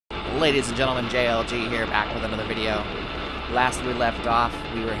Ladies and gentlemen, JLG here, back with another video. Last we left off,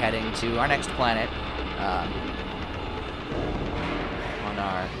 we were heading to our next planet, on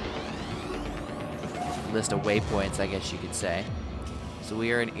our list of waypoints, I guess you could say. So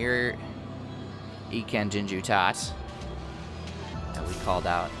we are in Iken Jinju Tat, that we called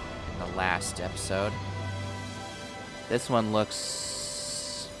out in the last episode. This one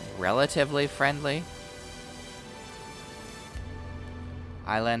looks relatively friendly.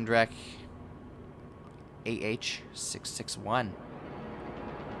 Islandrek AH661.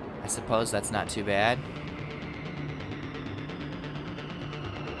 I suppose that's not too bad.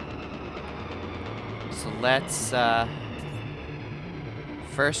 So let's,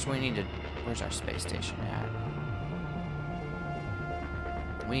 first we need to, where's our space station at?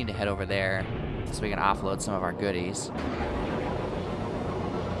 We need to head over there so we can offload some of our goodies.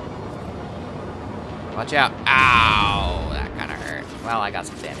 Watch out. Ow! That kind of hurt. Well, I got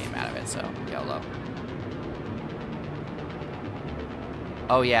some damage out of it, so YOLO.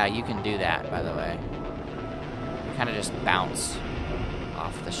 Oh yeah, you can do that, by the way. You kind of just bounce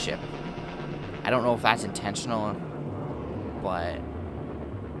off the ship. I don't know if that's intentional, but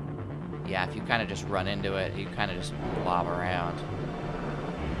yeah, if you kind of just run into it, you kind of just blob around.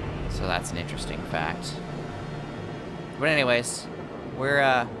 So that's an interesting fact. But anyways,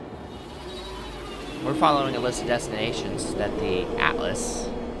 we're following a list of destinations that the Atlas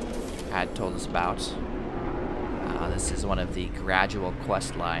had told us about. This is one of the gradual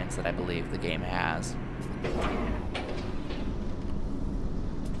quest lines that I believe the game has.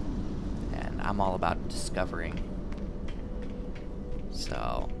 And I'm all about discovering.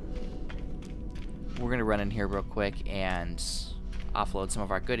 So we're gonna run in here real quick and offload some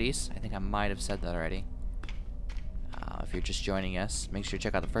of our goodies. I think I might have said that already. If you're just joining us, make sure to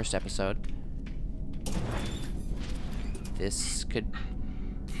check out the first episode. This could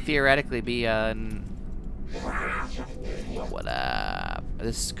theoretically be an... What up?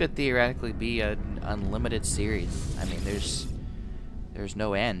 This could theoretically be an unlimited series. I mean, there's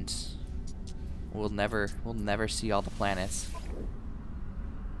no end. We'll never see all the planets.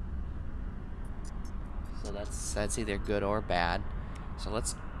 So that's either good or bad. So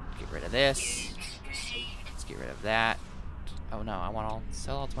let's get rid of this. Let's get rid of that. Oh no, I want to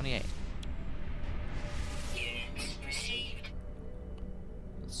sell all 28.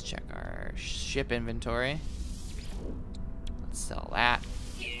 Let's check our ship inventory. Let's sell that.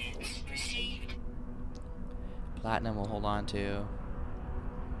 Platinum we'll hold on to.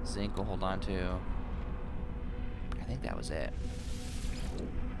 Zinc we'll hold on to. I think that was it.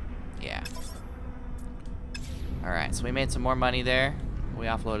 Yeah. Alright, so we made some more money there. We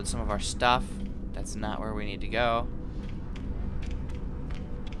offloaded some of our stuff. That's not where we need to go.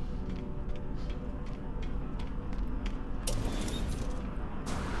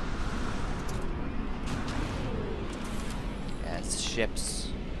 Ships,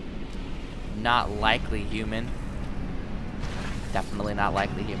 not likely human. Definitely not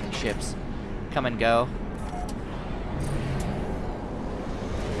likely human ships. Come and go.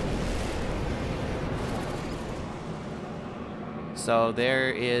 So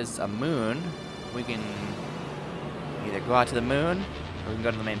there is a moon. We can either go out to the moon or we can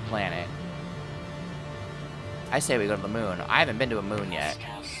go to the main planet. I say we go to the moon. I haven't been to a moon yet.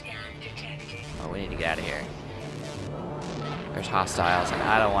 Oh, we need to get out of here. There's hostiles, and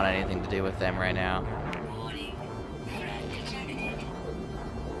I don't want anything to do with them right now.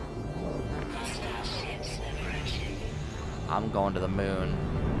 I'm going to the moon.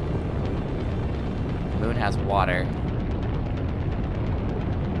 The moon has water.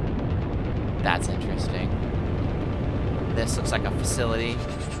 That's interesting. This looks like a facility.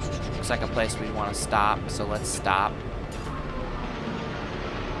 Looks like a place we'd want to stop, so let's stop.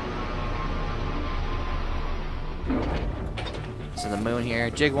 So the moon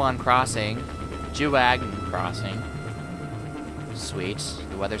here, Jigwan Crossing, Juwagan Crossing. Sweet.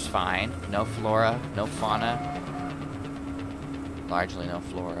 The weather's fine. No flora, no fauna. Largely no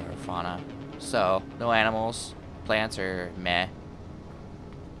flora or fauna. So, no animals. Plants are meh.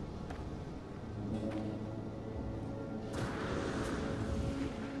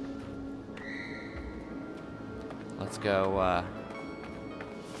 Let's go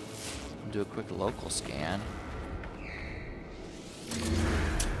do a quick local scan.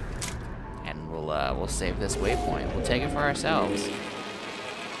 And we'll save this waypoint. We'll take it for ourselves.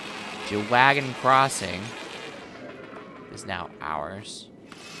 Juwagan Crossing is now ours.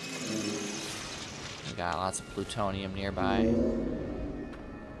 We got lots of plutonium nearby.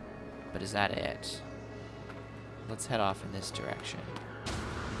 But is that it? Let's head off in this direction.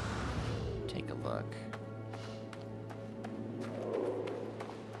 Take a look.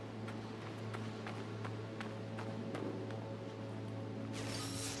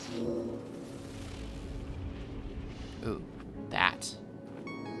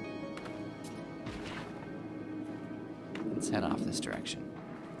 head off this direction.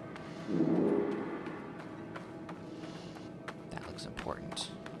 That looks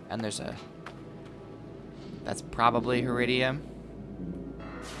important. And there's a... That's probably Iridium.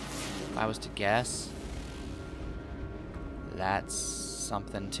 If I was to guess. That's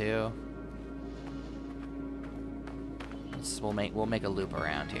something too. We'll make a loop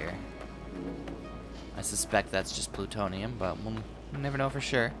around here. I suspect that's just plutonium, but we'll never know for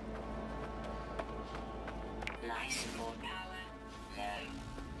sure.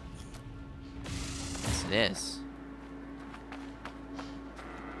 Yes, it is.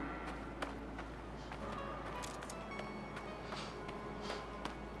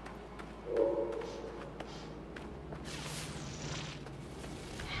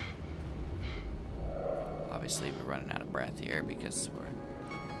 Obviously, we're running out of breath here because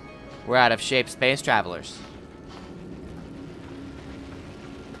we're out of shape space travelers.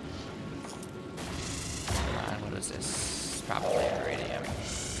 What is this? Probably Iridium.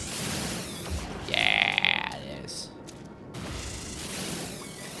 Yeah, it is.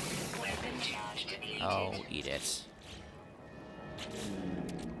 Oh, eat it.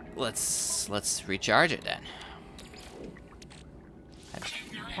 Let's recharge it then.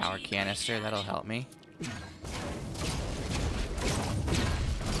 Power canister, that'll help me.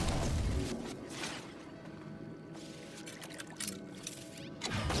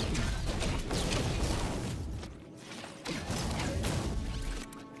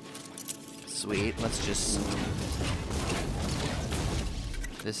 Sweet, let's just...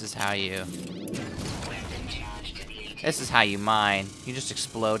 This is how you mine. You just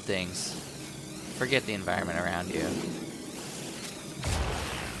explode things. Forget the environment around you.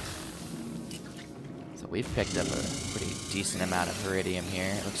 So we've picked up a pretty decent amount of Iridium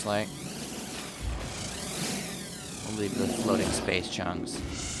here, it looks like. We'll leave the floating space chunks.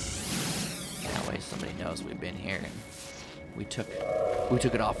 That way somebody knows we've been here and we took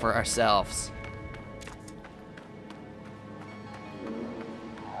it all for ourselves.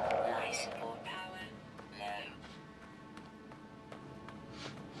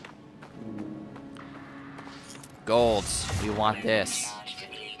 Gold. We want this.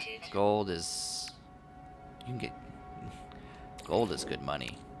 Gold is... You can get... Gold is good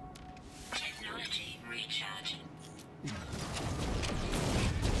money. Technology recharging.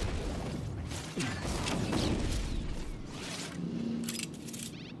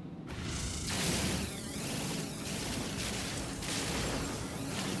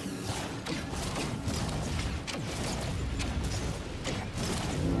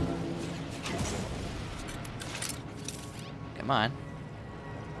 Come on.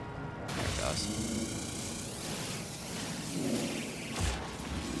 There it goes.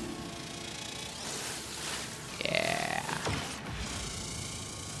 Yeah.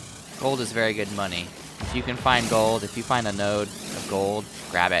 Gold is very good money. If you can find gold, if you find a node of gold,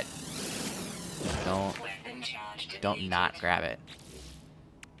 grab it. Don't not grab it.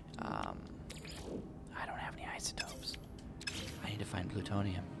 I don't have any isotopes. I need to find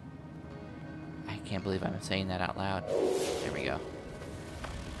plutonium. I can't believe I'm saying that out loud. There we go.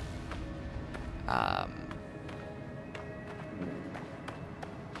 I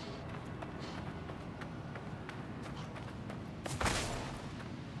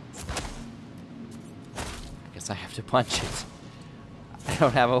guess I have to punch it. I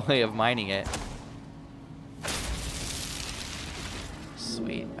don't have a way of mining it.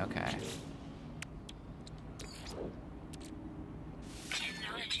 Sweet, okay.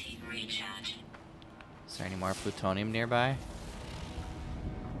 Technology recharge. Is there any more plutonium nearby?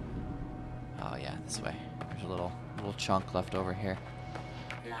 Oh yeah, this way. There's a little chunk left over here.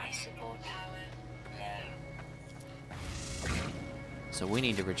 So we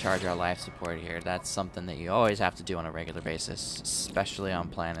need to recharge our life support here. That's something that you always have to do on a regular basis, especially on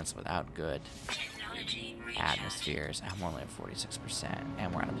planets without good atmospheres. I'm only at 46%,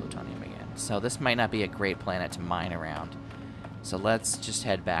 and we're out of plutonium again. So this might not be a great planet to mine around. So let's just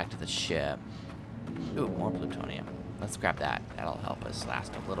head back to the ship. Ooh, more plutonium. Let's grab that. That'll help us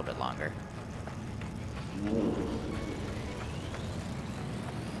last a little bit longer.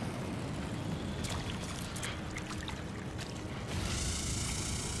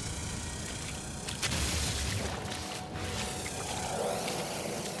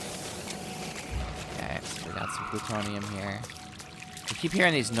 Okay, so we got some plutonium here. I keep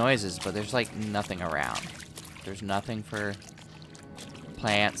hearing these noises, but there's like nothing around. There's nothing for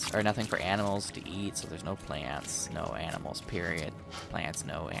plants, or nothing for animals to eat, so there's no plants, no animals, period. Plants,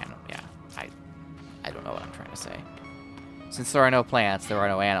 no animal. Yeah, I don't know what I'm trying to say. Since there are no plants, there are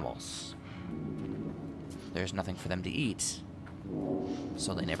no animals. There's nothing for them to eat,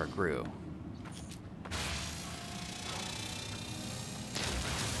 so they never grew.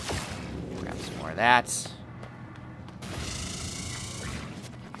 of that.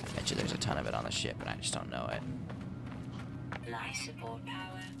 I bet you there's a ton of it on the ship, and I just don't know it. Life support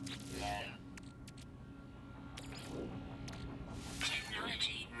power low.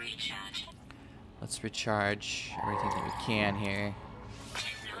 Technology recharge. Let's recharge everything that we can here.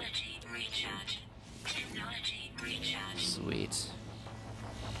 Technology recharge. Technology recharge. Sweet.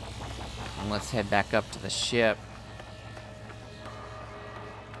 And let's head back up to the ship.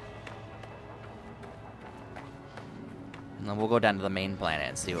 And then we'll go down to the main planet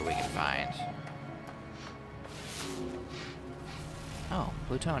and see what we can find. Oh,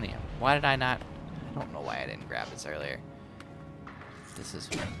 plutonium. Why did I not... I don't know why I didn't grab this earlier. This is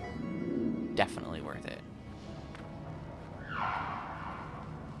definitely worth it.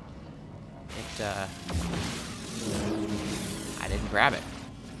 I didn't grab it.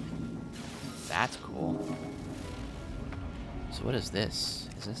 That's cool. So what is this?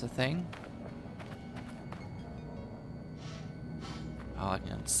 Is this a thing? Oh, I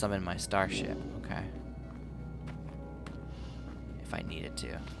can summon my starship. Okay. If I needed to,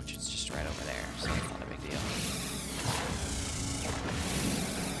 which is just right over there, so it's not a big deal.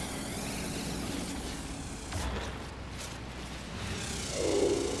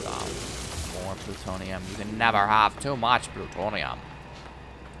 More plutonium. You can never have too much plutonium.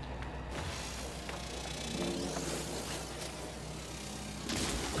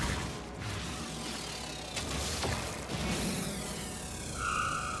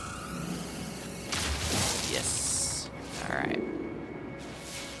 Yes. Alright.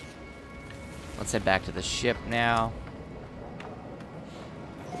 Let's head back to the ship now.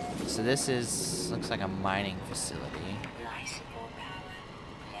 So this is, looks like a mining facility.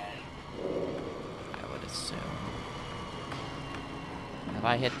 I would assume. Have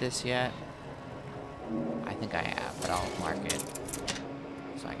I hit this yet? I think I have, but I'll mark it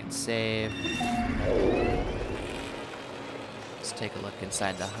so I can save. Let's take a look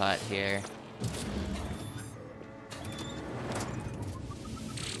inside the hut here.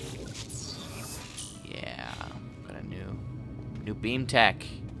 Yeah, got a new beam tech.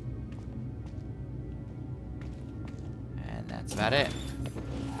 And that's about it.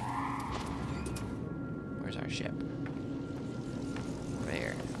 Where's our ship? Over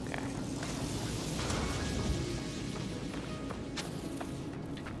here. Okay.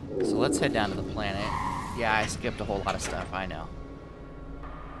 So let's head down to the planet. Yeah, I skipped a whole lot of stuff, I know.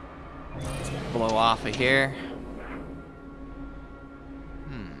 Let's blow off of here.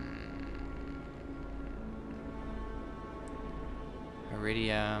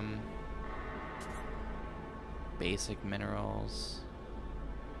 Iridium. Basic minerals.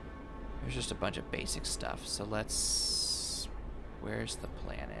 There's just a bunch of basic stuff. So let's... Where's the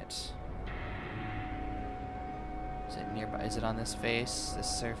planet? Is it nearby? Is it on this face? This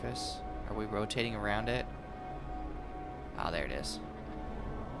surface? Are we rotating around it? Ah, there it is.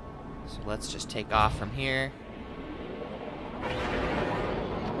 So let's just take off from here.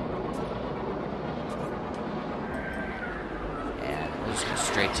 And we'll just go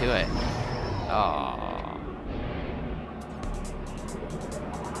straight to it. Oh.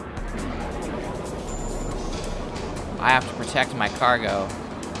 I have to protect my cargo.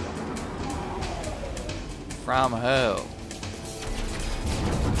 From who?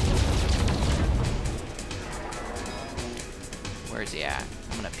 Where's he at?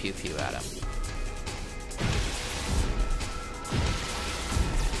 I'm gonna pew pew at him.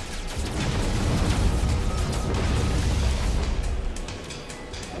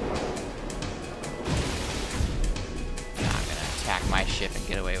 Not gonna attack my ship and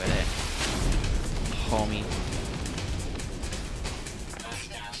get away with it, homie.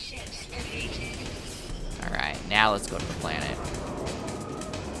 Alright, now let's go to the planet.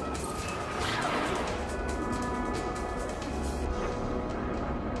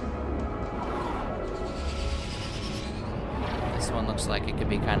 This one looks like it could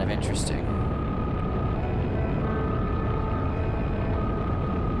be kind of interesting.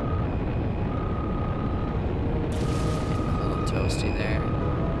 A little toasty there.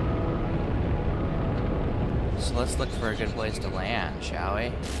 So let's look for a good place to land, shall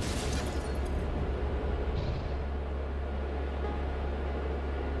we?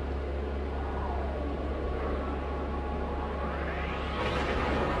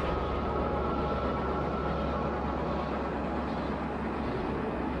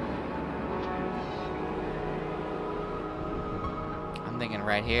 Thinking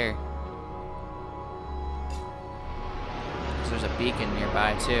right here. So there's a beacon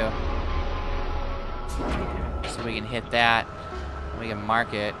nearby too. So we can hit that. And we can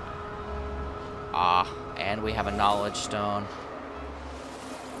mark it. Ah, and we have a knowledge stone.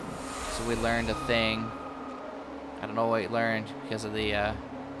 So So we learned a thing. I don't know what we learned because of the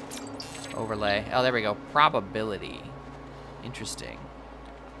overlay. Oh, there we go. Probability. Interesting.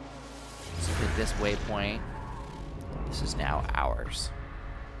 So hit this waypoint. This is now ours.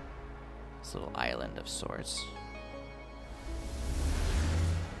 This little island of sorts.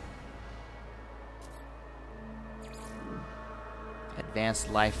 Advanced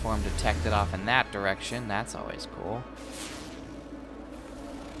life form detected off in that direction. That's always cool.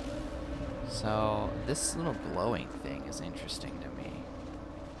 So this little glowing thing is interesting to me.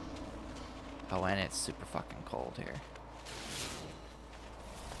 Oh, and it's super fucking cold here.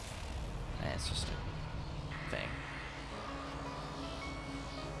 And it's just a thing.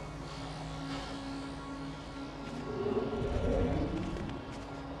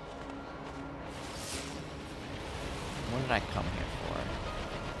 What did I come here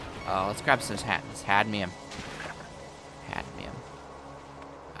for? Oh, let's grab some this cadmium. Cadmium.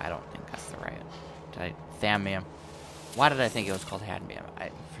 I don't think that's the right. Thamium. Why did I think it was called cadmium?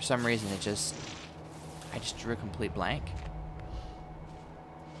 For some reason, I just drew a complete blank.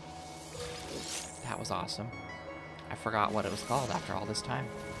 That was awesome. I forgot what it was called after all this time.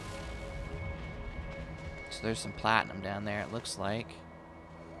 So there's some platinum down there, it looks like.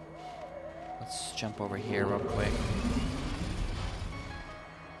 Let's jump over here real quick.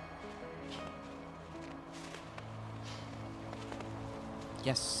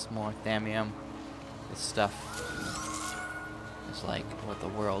 Yes, more thamium. This stuff is like what the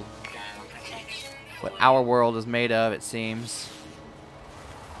world, what our world is made of, it seems.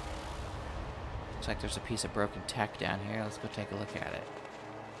 Looks like there's a piece of broken tech down here. Let's go take a look at it.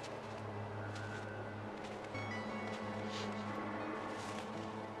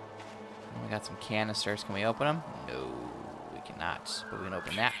 We got some canisters. Can we open them? No, we cannot. But we can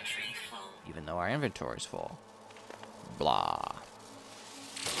open that, even though our inventory is full. Blah.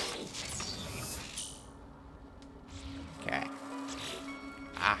 Okay.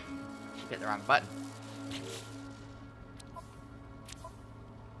 Ah, hit the wrong button.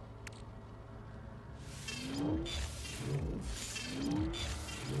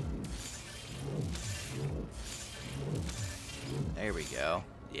 There we go.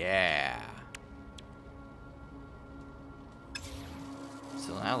 Yeah.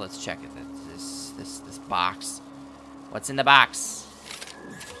 So now let's check it. This box. What's in the box?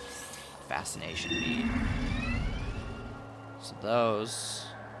 Fascination bead. So those,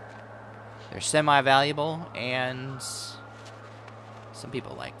 they're semi-valuable, and some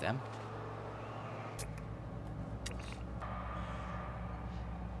people like them.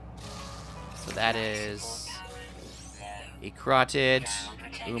 So that is Ecrotid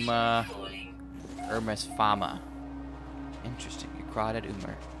Urmisfama. Interesting. Ecrotid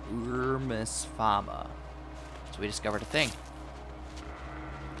Urmisfama. So we discovered a thing.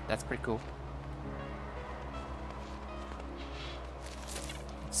 That's pretty cool.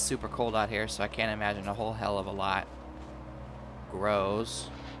 It's super cold out here, so I can't imagine a whole hell of a lot grows.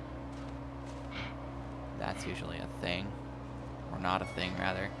 That's usually a thing. Or not a thing,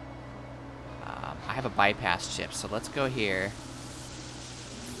 rather. I have a bypass chip, so let's go here.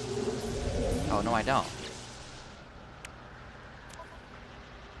 Oh, no, I don't.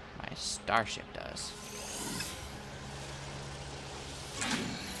 My starship does.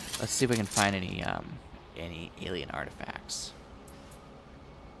 Let's see if we can find any alien artifacts.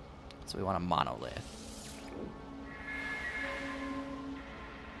 So we want a monolith.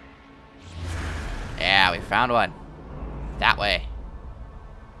 Yeah, we found one. That way.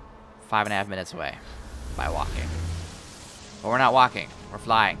 5.5 minutes away by walking. But we're not walking, we're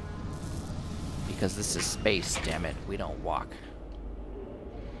flying. Because this is space, damn it. We don't walk.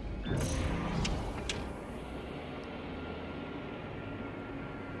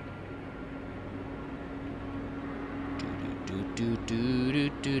 Do do do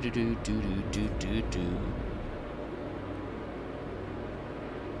do do do do do do do.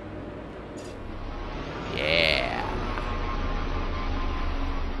 Yeah.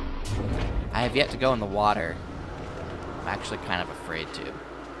 I have yet to go in the water. I'm actually kind of afraid to.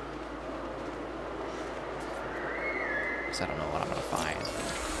 Because I don't know what I'm going to find.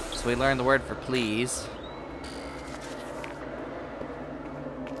 So we learned the word for please.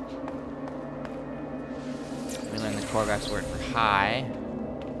 We learned the Korvax word for hi.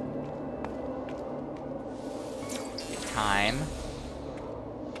 Time.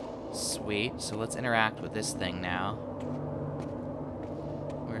 Sweet. So let's interact with this thing now.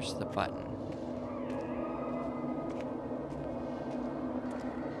 Where's the button?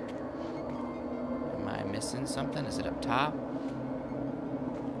 Am I missing something? Is it up top?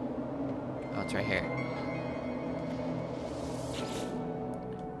 Oh, it's right here.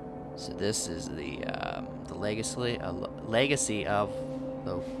 So this is the legacy of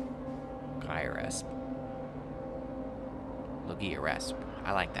the Logia Resp.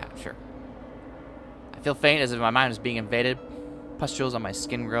 I like that, sure. I feel faint as if my mind is being invaded. Pustules on my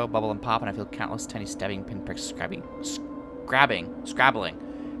skin grow, bubble and pop, and I feel countless tiny stabbing pinpricks scrabbling.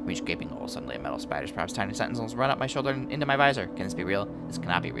 Reach gaping hole. Suddenly, a metal spider's perhaps tiny sentinels run up my shoulder and into my visor. Can this be real? This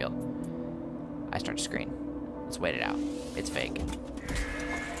cannot be real. I start to scream. Let's wait it out. It's fake.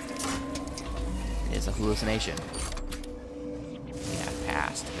 It is a hallucination. We have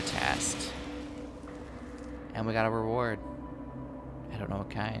passed the test. And we got a reward. I don't know what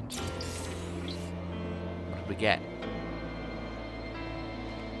kind. What did we get?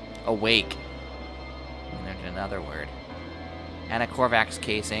 Awake. We learned another word. And a Korvax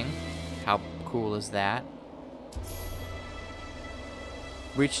casing. How cool is that?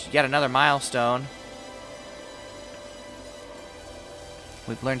 Reached yet another milestone.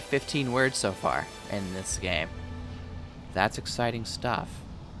 We've learned 15 words so far in this game. That's exciting stuff.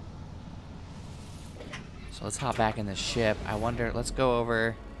 So let's hop back in the ship. I wonder, let's go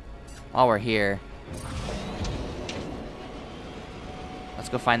over, while we're here, let's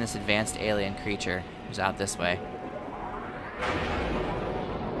go find this advanced alien creature who's out this way.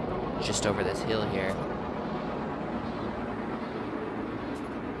 Just over this hill here.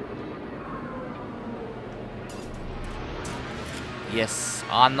 Yes,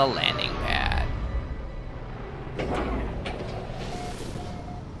 on the landing pad.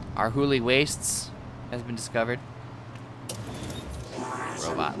 Arhuli Wastes has been discovered.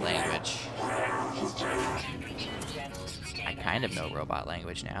 Robot language. I kind of know robot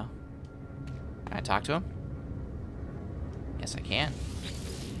language now. Can I talk to him? Yes, I can.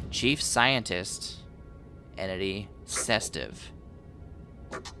 Chief Scientist, Entity Sestive.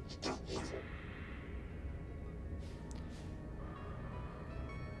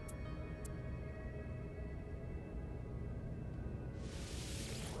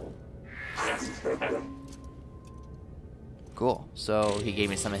 Cool. So he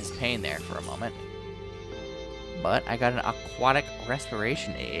gave me some of his pain there for a moment. But I got an aquatic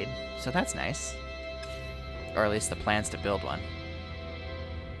respiration aid, so that's nice. Or at least the plans to build one.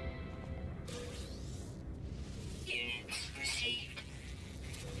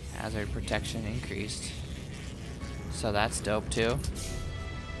 Hazard protection increased. So that's dope too.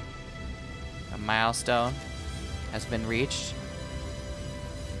 A milestone has been reached.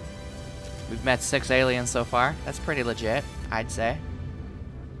 We've met 6 aliens so far. That's pretty legit, I'd say.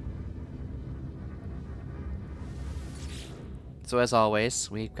 So as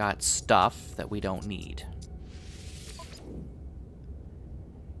always, we've got stuff that we don't need.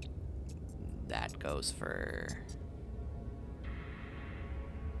 That goes for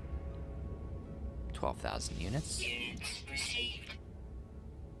 12,000 units. Units received.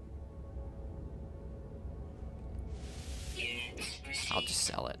 Units received. I'll just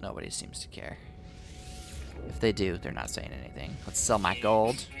sell it. Nobody seems to care. If they do, they're not saying anything. Let's sell my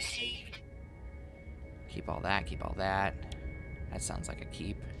gold. Received. Keep all that, keep all that. That sounds like a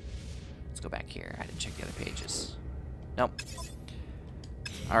keep. Let's go back here. I didn't check the other pages. Nope.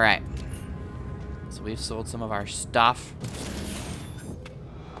 Alright. So we've sold some of our stuff.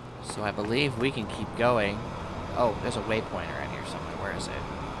 So I believe we can keep going. Oh, there's a waypoint around here somewhere. Where is it?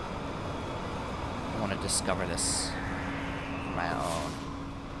 I want to discover this for my own.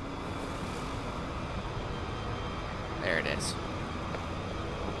 There it is.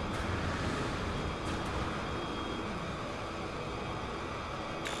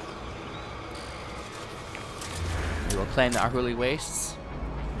 We will claim the Arhuli Wastes.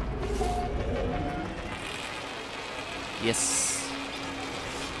 Yes.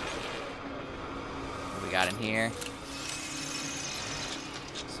 What we got in here?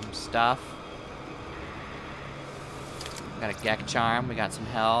 Some stuff. We got a Gek Charm. We got some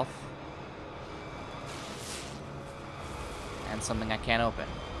health. And something I can't open.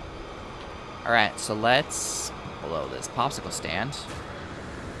 Alright, so let's blow this popsicle stand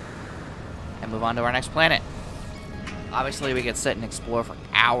and move on to our next planet. Obviously, we could sit and explore for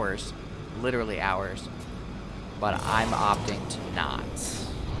hours, literally hours, but I'm opting to not.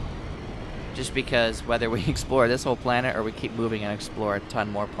 Just because whether we explore this whole planet or we keep moving and explore a ton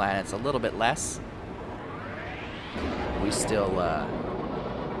more planets, a little bit less, we still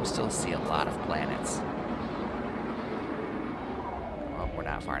see a lot of planets. Well, we're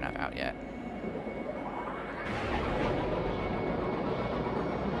not far enough out yet.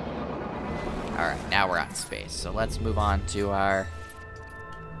 Alright, now we're out in space. So let's move on to the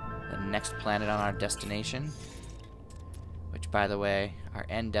next planet on our destination. Which, by the way, our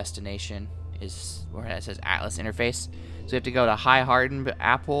end destination is where it says Atlas Interface. So we have to go to High Harden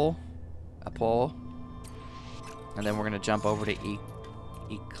Apple a pole. And then we're going to jump over to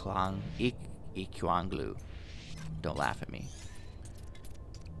Ikwanglu. Don't laugh at me.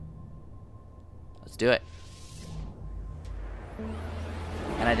 Let's do it.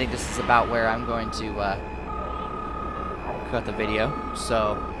 And I think this is about where I'm going to cut the video.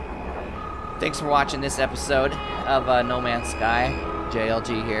 So, thanks for watching this episode of No Man's Sky.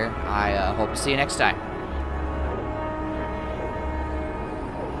 JLG here. I hope to see you next time.